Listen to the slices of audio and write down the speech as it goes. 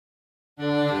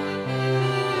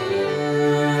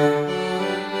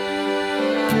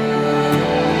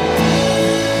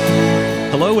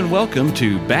welcome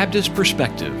to Baptist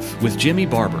Perspective with Jimmy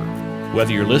Barber.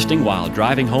 Whether you're listening while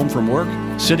driving home from work,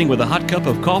 sitting with a hot cup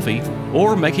of coffee,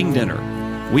 or making dinner,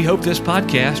 we hope this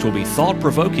podcast will be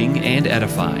thought-provoking and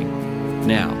edifying.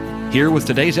 Now, here with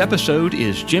today's episode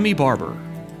is Jimmy Barber.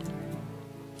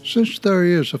 Since there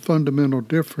is a fundamental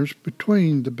difference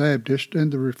between the Baptists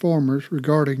and the Reformers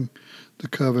regarding the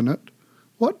covenant,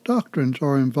 what doctrines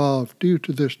are involved due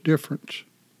to this difference?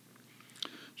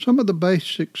 Some of the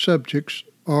basic subjects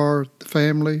are the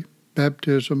family,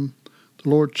 baptism, the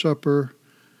Lord's Supper,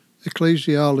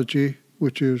 ecclesiology,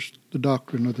 which is the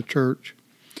doctrine of the church,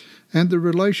 and the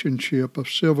relationship of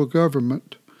civil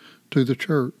government to the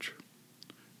church.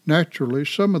 Naturally,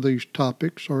 some of these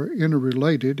topics are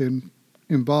interrelated and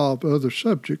involve other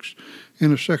subjects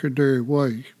in a secondary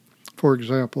way. For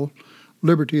example,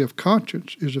 liberty of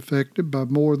conscience is affected by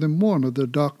more than one of the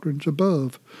doctrines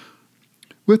above.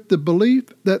 With the belief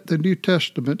that the New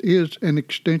Testament is an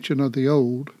extension of the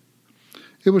Old,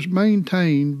 it was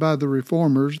maintained by the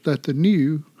Reformers that the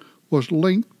New was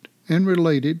linked and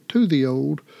related to the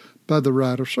Old by the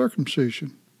rite of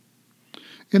circumcision.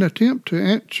 In an attempt to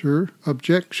answer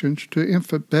objections to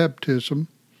infant baptism,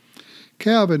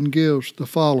 Calvin gives the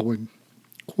following,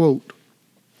 quote,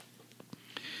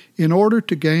 "In order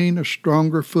to gain a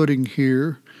stronger footing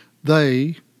here,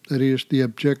 they," that is, the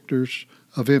objectors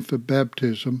of infant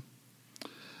baptism,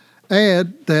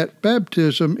 "add that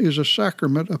baptism is a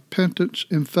sacrament of penance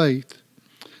and faith,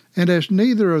 and as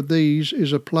neither of these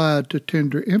is applied to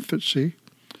tender infancy,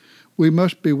 we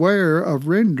must beware of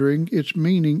rendering its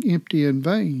meaning empty and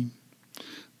vain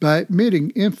by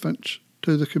admitting infants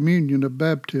to the communion of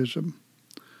baptism.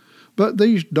 But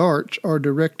these darts are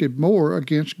directed more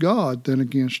against God than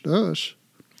against us,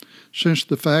 since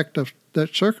the fact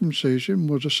that circumcision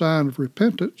was a sign of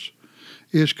repentance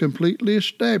is completely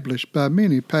established by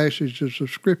many passages of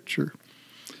Scripture."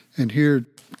 And here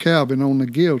Calvin only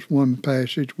gives one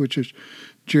passage, which is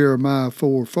Jeremiah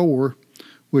 4:4,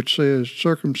 which says,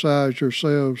 "Circumcise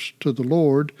yourselves to the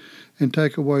Lord, and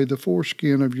take away the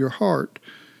foreskin of your heart,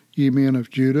 ye men of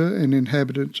Judah and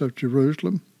inhabitants of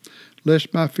Jerusalem,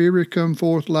 lest my fury come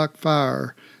forth like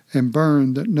fire, and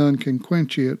burn that none can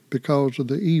quench it because of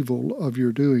the evil of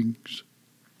your doings."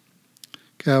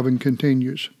 Calvin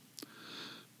continues,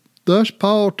 "Thus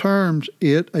Paul terms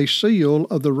it a seal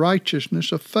of the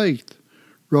righteousness of faith,"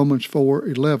 Romans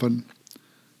 4:11.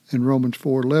 And Romans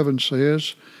 4:11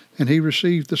 says, "And he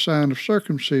received the sign of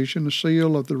circumcision, a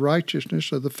seal of the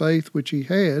righteousness of the faith which he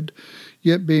had,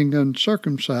 yet being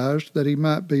uncircumcised, that he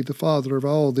might be the father of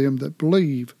all them that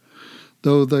believe,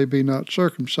 though they be not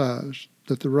circumcised,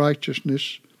 that the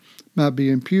righteousness might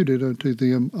be imputed unto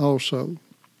them also."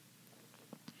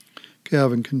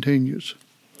 Calvin continues,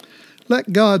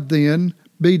 "Let God then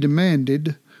be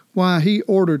demanded why he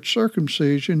ordered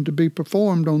circumcision to be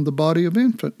performed on the body of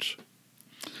infants.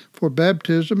 For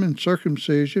baptism and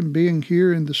circumcision being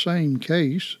here in the same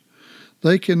case,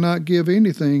 they cannot give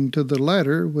anything to the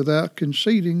latter without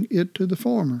conceding it to the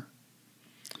former.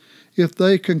 If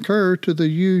they concur to the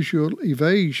usual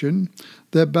evasion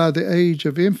that by the age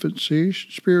of infancy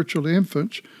spiritual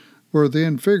infants were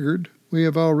then figured, we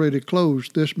have already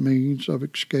closed this means of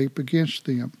escape against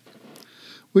them.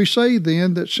 We say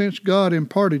then that since God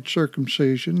imparted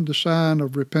circumcision, the sign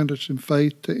of repentance and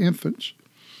faith, to infants,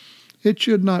 it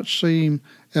should not seem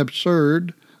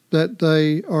absurd that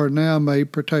they are now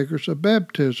made partakers of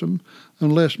baptism,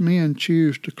 unless men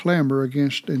choose to clamor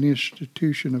against an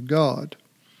institution of God."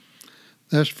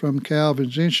 That's from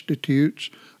Calvin's Institutes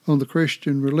on the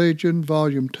Christian Religion,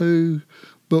 Volume 2,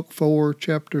 Book 4,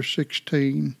 Chapter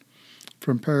 16,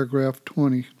 from paragraph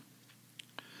 20.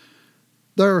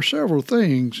 There are several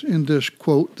things in this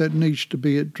quote that needs to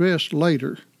be addressed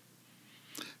later.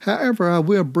 However, I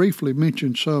will briefly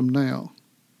mention some now.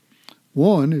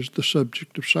 One is the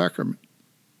subject of sacrament.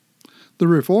 The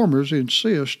Reformers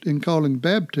insist in calling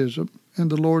baptism and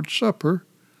the Lord's Supper,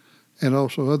 and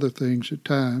also other things at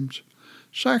times,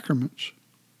 sacraments.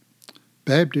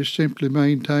 Baptists simply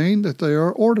maintain that they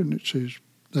are ordinances,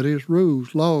 that is,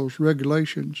 rules, laws,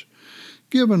 regulations,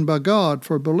 given by God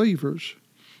for believers,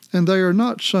 and they are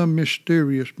not some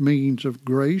mysterious means of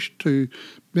grace to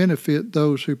benefit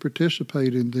those who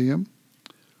participate in them.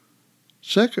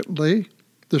 Secondly,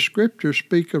 the Scriptures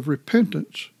speak of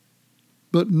repentance,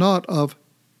 but not of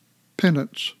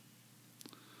penance.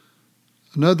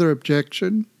 Another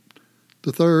objection,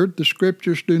 the third, the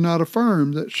Scriptures do not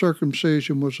affirm that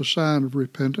circumcision was a sign of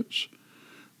repentance.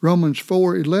 Romans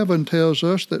 4:11 tells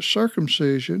us that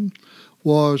circumcision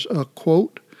was a,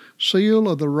 quote, "seal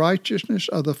of the righteousness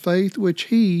of the faith which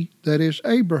he," that is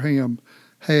Abraham,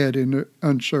 "had in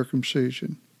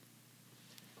uncircumcision."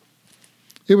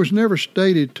 It was never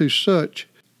stated to such,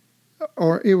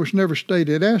 or it was never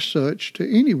stated as such to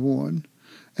anyone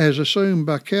as assumed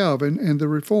by Calvin and the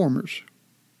Reformers.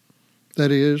 That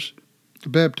is, the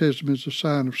baptism is a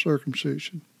sign of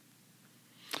circumcision.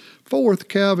 Fourth,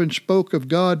 Calvin spoke of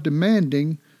God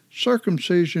demanding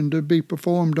circumcision to be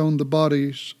performed on the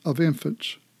bodies of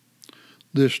infants.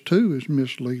 This too is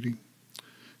misleading.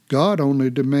 God only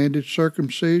demanded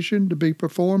circumcision to be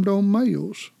performed on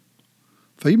males.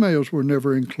 Females were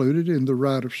never included in the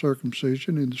rite of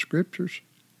circumcision in the Scriptures.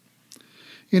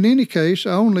 In any case,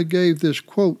 I only gave this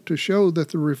quote to show that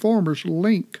the Reformers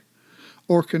link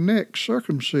or connect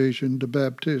circumcision to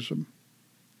baptism.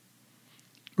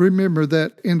 Remember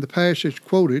that in the passage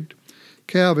quoted,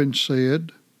 Calvin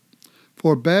said,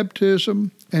 "For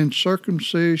baptism and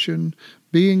circumcision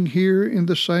being here in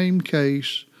the same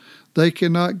case, they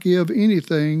cannot give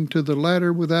anything to the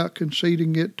latter without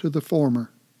conceding it to the former."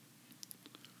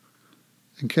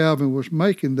 And Calvin was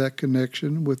making that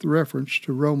connection with reference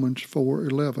to Romans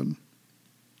 4:11.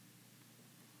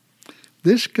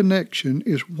 This connection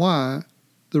is why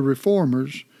the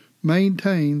Reformers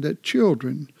maintain that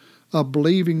children of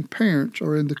believing parents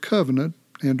are in the covenant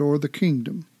and or the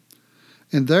kingdom,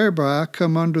 and thereby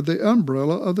come under the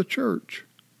umbrella of the church.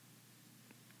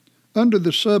 Under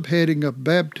the subheading of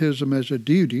baptism as a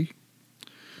duty,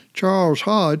 Charles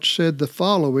Hodge said the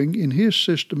following in his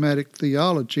Systematic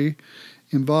Theology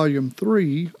in Volume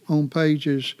 3 on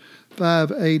pages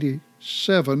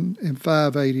 587 and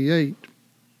 588.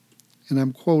 And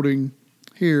I'm quoting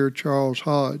here Charles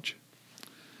Hodge.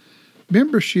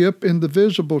 "Membership in the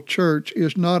visible church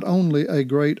is not only a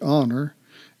great honor,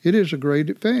 it is a great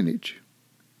advantage.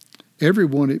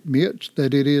 Everyone admits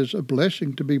that it is a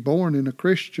blessing to be born in a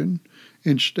Christian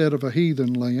instead of a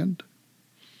heathen land.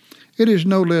 It is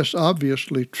no less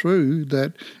obviously true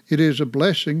that it is a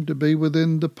blessing to be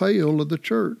within the pale of the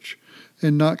church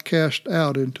and not cast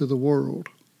out into the world.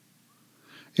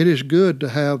 It is good to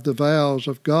have the vows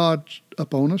of God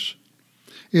upon us.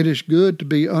 It is good to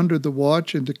be under the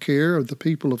watch and the care of the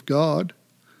people of God.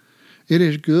 It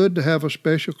is good to have a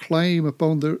special claim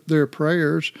upon their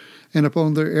prayers and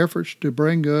upon their efforts to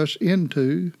bring us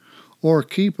into or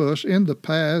keep us in the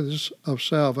paths of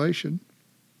salvation.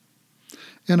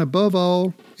 And above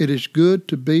all, it is good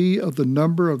to be of the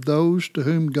number of those to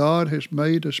whom God has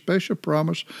made a special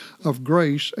promise of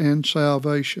grace and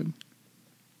salvation.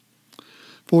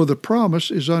 For the promise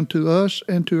is unto us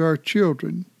and to our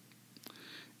children.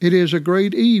 It is a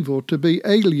great evil to be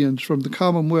aliens from the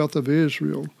commonwealth of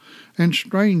Israel and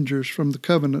strangers from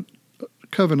the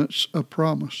covenants of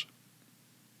promise.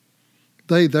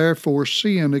 They therefore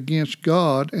sin against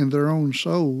God and their own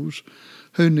souls,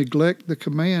 who neglect the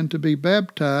command to be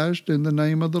baptized in the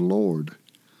name of the Lord.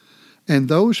 And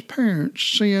those parents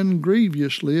sin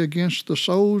grievously against the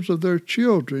souls of their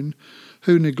children,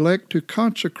 who neglect to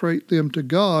consecrate them to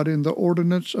God in the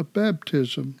ordinance of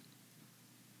baptism.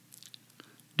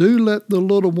 Do let the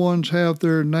little ones have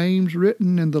their names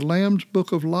written in the Lamb's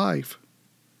book of life,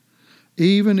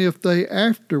 even if they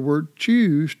afterward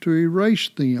choose to erase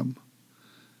them.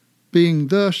 Being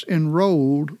thus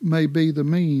enrolled may be the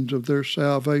means of their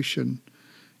salvation."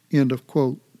 End of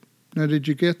quote. Now, did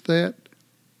you get that?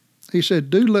 He said,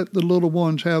 do let the little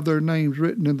ones have their names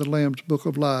written in the Lamb's book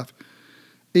of life,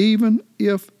 even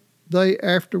if they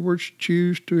afterwards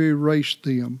choose to erase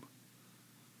them.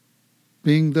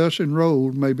 Being thus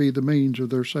enrolled may be the means of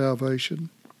their salvation.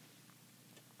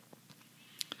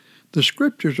 The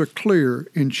Scriptures are clear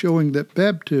in showing that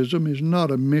baptism is not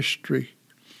a mystery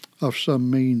of some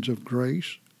means of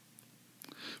grace.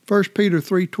 1 Peter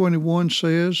 3:21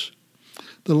 says,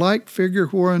 "The like figure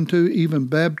whereunto even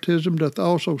baptism doth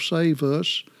also save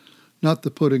us, not the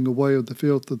putting away of the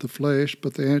filth of the flesh,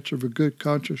 but the answer of a good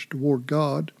conscience toward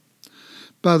God,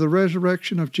 by the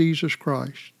resurrection of Jesus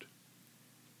Christ."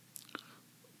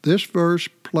 This verse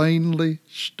plainly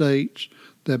states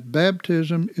that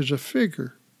baptism is a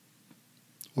figure.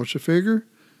 What's a figure?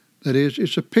 That is,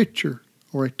 it's a picture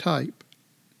or a type.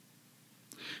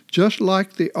 Just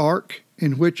like the ark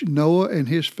in which Noah and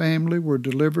his family were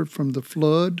delivered from the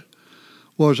flood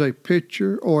was a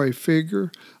picture or a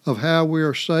figure of how we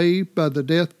are saved by the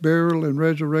death, burial, and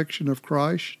resurrection of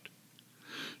Christ,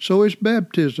 so is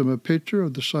baptism a picture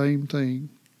of the same thing.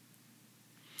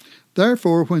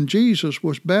 Therefore, when Jesus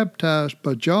was baptized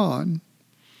by John,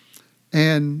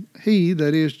 and he,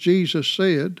 that is Jesus,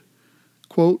 said,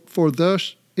 quote, "For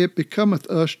thus it becometh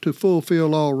us to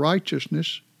fulfill all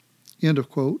righteousness," end of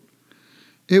quote,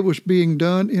 it was being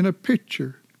done in a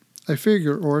picture, a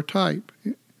figure, or a type.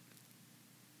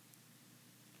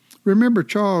 Remember,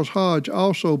 Charles Hodge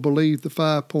also believed the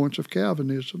 5 points of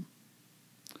Calvinism.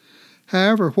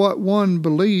 However, what one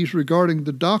believes regarding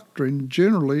the doctrine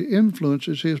generally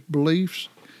influences his beliefs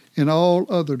in all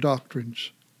other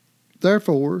doctrines.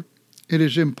 Therefore, it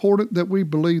is important that we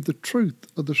believe the truth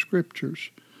of the Scriptures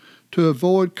to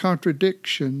avoid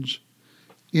contradictions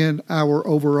in our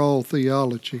overall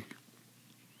theology.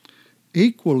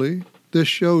 Equally, this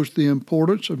shows the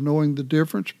importance of knowing the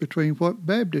difference between what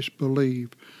Baptists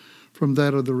believe from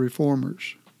that of the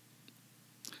Reformers.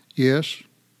 Yes,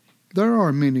 there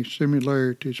are many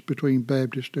similarities between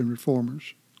Baptists and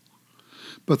Reformers,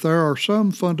 but there are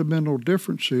some fundamental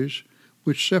differences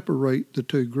which separate the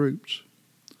two groups.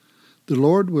 The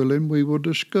Lord willing, we will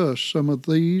discuss some of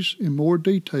these in more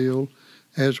detail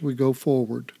as we go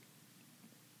forward.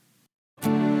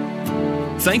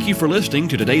 Thank you for listening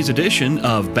to today's edition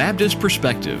of Baptist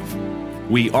Perspective.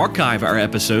 We archive our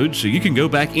episodes so you can go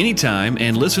back anytime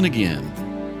and listen again.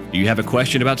 Do you have a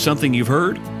question about something you've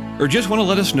heard, or just want to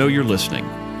let us know you're listening?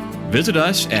 Visit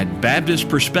us at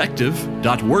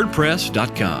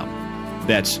baptistperspective.wordpress.com.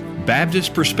 That's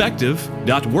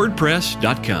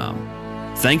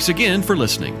baptistperspective.wordpress.com. Thanks again for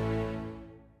listening.